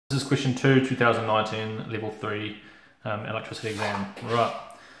This is question 2, 2019, level 3 electricity exam. Right.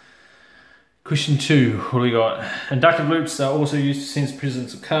 Question 2, what do we got? Inductive loops are also used to sense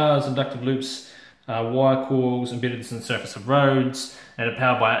presence of cars. Inductive loops are wire coils embedded in the surface of roads and are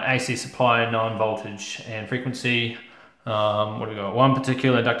powered by an AC supply, known voltage and frequency. What do we got? One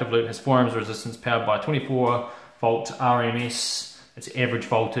particular inductive loop has 4 ohms resistance powered by 24 volt RMS. It's average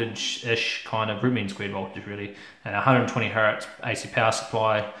voltage-ish, kind of root mean squared voltage really, and 120 hertz AC power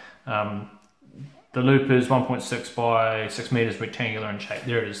supply. The loop is 1.6 by 6 meters rectangular in shape.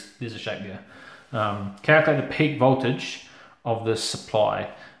 There it is, there's a shape there. Calculate the peak voltage of this supply.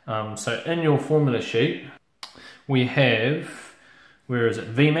 So in your formula sheet, we have, where is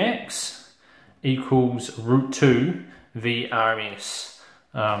it, Vmax equals root 2 V RMS.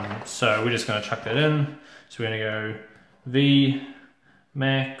 So we're just going to chuck that in. So we're going to go V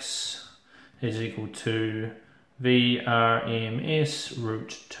max is equal to VRMS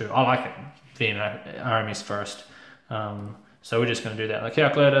root 2. I like it, VRMS first. So we're just going to do that on the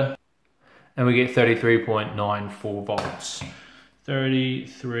calculator. And we get 33.94 volts.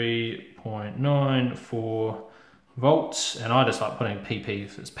 33.94 volts. And I just like putting PP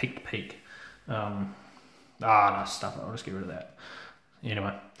if it's peak to peak. No, stuff it. I'll just get rid of that.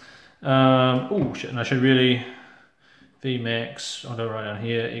 Anyway. Oh shit, and I should really... Vmax, I'll do it right down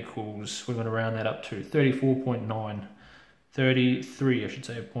here, equals, we're going to round that up to 34.9, 33 I should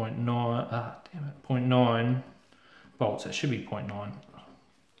say, 0.9 volts, that should be 0.9,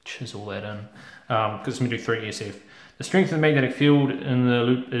 chisel that in, because it's going to do 3 SF. The strength of the magnetic field in the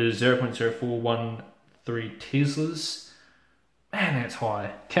loop is 0.0413 Teslas, man that's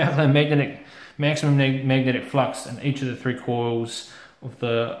high. Calculate maximum magnetic flux in each of the 3 coils of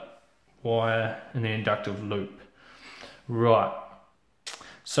the wire in the inductive loop. Right,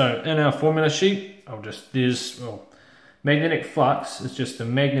 so in our formula sheet, magnetic flux is just the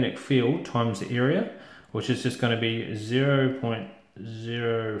magnetic field times the area, which is just going to be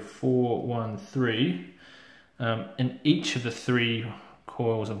 0.0413 in each of the 3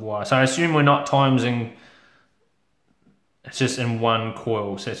 coils of wire. So I assume we're not timesing, it's just in one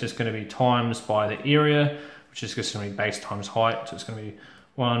coil, so it's just going to be times by the area, which is just going to be base times height, so it's going to be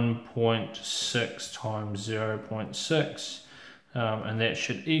 1.6 times 0.6, and that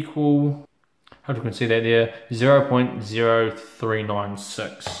should equal, hope you can see that there,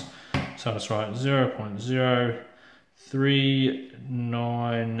 0.0396. So I'll just write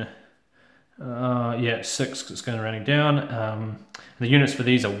 0.039, 6, because it's going to rounding down. The units for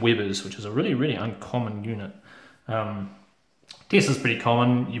these are Webers, which is a really, really uncommon unit. Tesla's pretty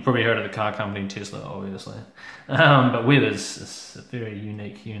common. You've probably heard of the car company Tesla, obviously. But Webers is a very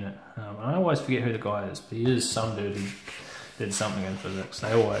unique unit. I always forget who the guy is, but he is some dude who did something in physics.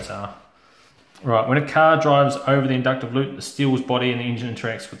 They always are. Right, when a car drives over the inductive loop, the steel's body and the engine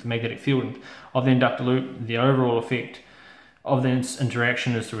interacts with the magnetic field of the inductor loop. The overall effect of this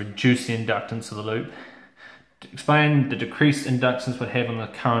interaction is to reduce the inductance of the loop. To explain the decreased inductance would have on the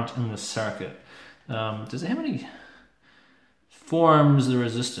current in the circuit. Does it have any... 4 ohms the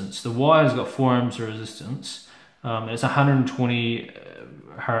resistance. The wire's got 4 ohms of resistance. It's 120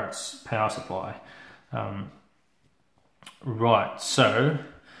 hertz power supply. Right, so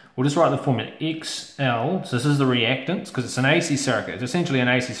we'll just write the formula XL. So this is the reactance because it's an AC circuit. It's essentially an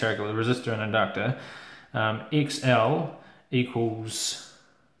AC circuit with a resistor and inductor. XL equals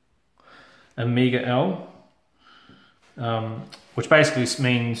omega L, which basically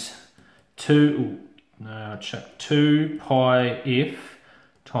means 2 pi F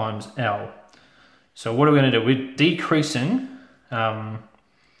times L. So what are we going to do? We're decreasing the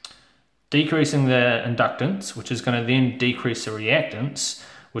inductance, which is going to then decrease the reactance,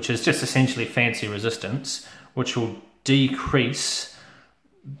 which is just essentially fancy resistance, which will decrease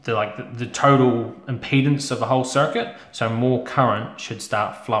the total impedance of the whole circuit, so more current should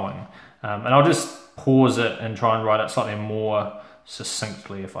start flowing. And I'll just pause it and try and write it slightly more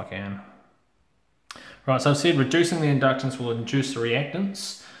succinctly if I can. Right, so I've said reducing the inductance will induce the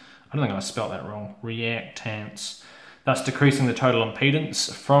reactance. I don't think I spelled that wrong. Reactance. Thus decreasing the total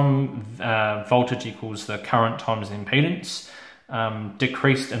impedance from voltage equals the current times the impedance.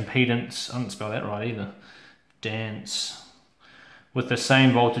 Decreased impedance, I didn't spell that right either. Dance. With the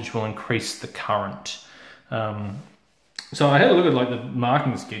same voltage will increase the current. So I had a look at the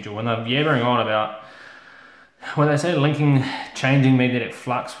marking schedule and they're yabbering on about, when they say changing magnetic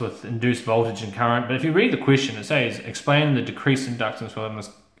flux with induced voltage and current, but if you read the question, it says, explain the decreased inductance we'll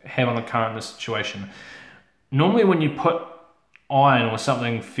have on the current in this situation. Normally when you put iron or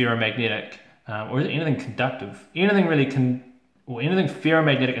something ferromagnetic, or is it anything conductive, anything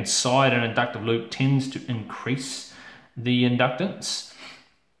ferromagnetic inside an inductive loop tends to increase the inductance.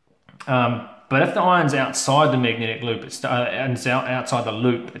 But if the iron's outside the magnetic loop, outside the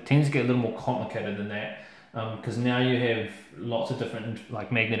loop, it tends to get a little more complicated than that, because now you have lots of different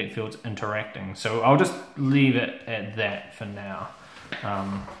like magnetic fields interacting. So I'll just leave it at that for now.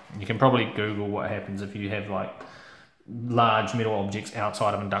 You can probably Google what happens if you have like large metal objects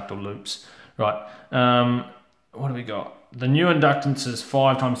outside of inductor loops. Right, what do we got? The new inductance is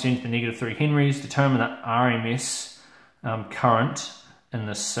 5 times 10 to the negative 3 henries. Determine the RMS current in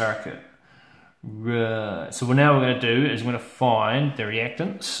the circuit. Right. So now we're going to do is we're going to find the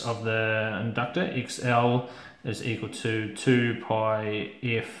reactance of the inductor. XL is equal to 2 pi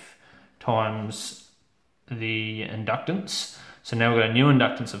f times the inductance. So now we've got a new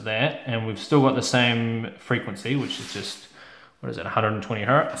inductance of that, and we've still got the same frequency, which is just, what is it, 120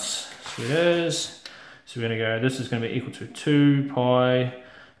 hertz. So it is. So we're going to go, this is going to be equal to 2 pi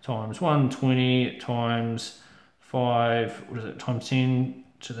times 120 times 5, what is it, times 10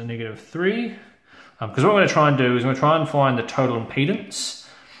 to the negative 3. Because what we're going to try and do is we're going to try and find the total impedance,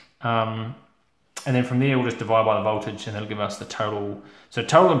 and then from there we'll just divide by the voltage, and that'll give us the total. So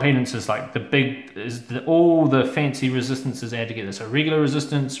total impedance is like all the fancy resistances add together. So regular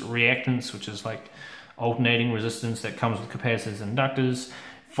resistance, reactance, which is like alternating resistance that comes with capacitors and inductors.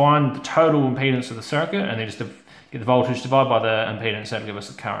 Find the total impedance of the circuit, and then just get the voltage, divide by the impedance, that'll give us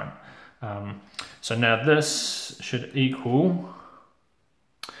the current. So now this should equal,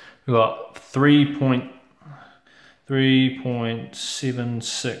 we've got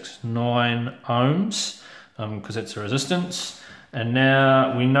 3.769 ohms, because it's a resistance. And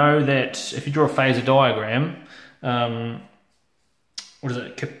now we know that if you draw a phasor diagram,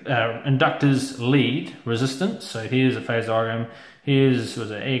 inductors lead resistance. So here's a phasor diagram. Here's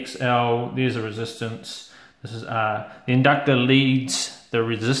XL, there's a resistance. This is R. The inductor leads the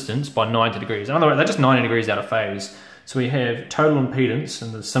resistance by 90 degrees. In other words, they're just 90 degrees out of phase. So we have total impedance,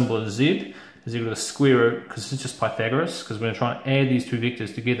 and the symbol is Z, is equal to the square root, because it's just Pythagoras, because we're going to try and add these two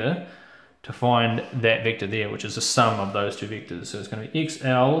vectors together to find that vector there, which is the sum of those two vectors. So it's going to be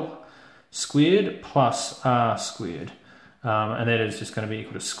XL squared plus R squared. And that is just going to be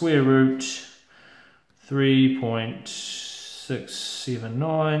equal to square root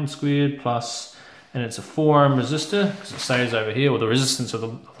 3.679 squared plus, and it's a 4 ohm resistor, because it says over here, well, the resistance of the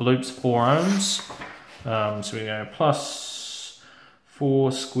loop's 4 ohms. So we go plus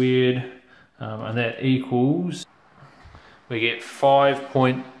 4 squared, and that equals, we get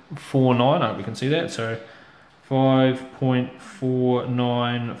 5.49, I hope you can see that, so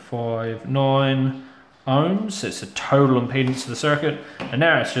 5.4959 ohms. That's the total impedance of the circuit, and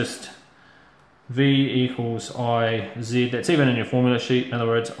now it's just V equals IZ. That's even in your formula sheet. In other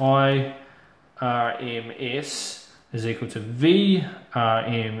words, I RMS is equal to V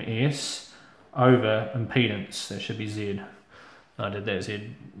RMS over impedance. That should be Z. I did that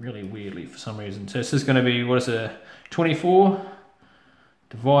Z really weirdly for some reason. So this is going to be, what is it, 24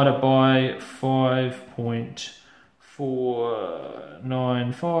 divided by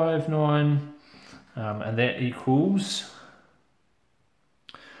 5.4959, and that equals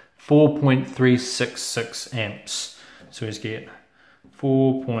 4.366 amps. So let's get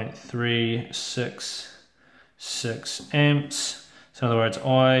 4.366 amps. So in other words,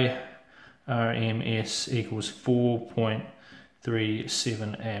 RMS equals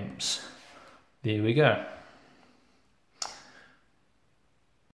 4.37 amps. There we go.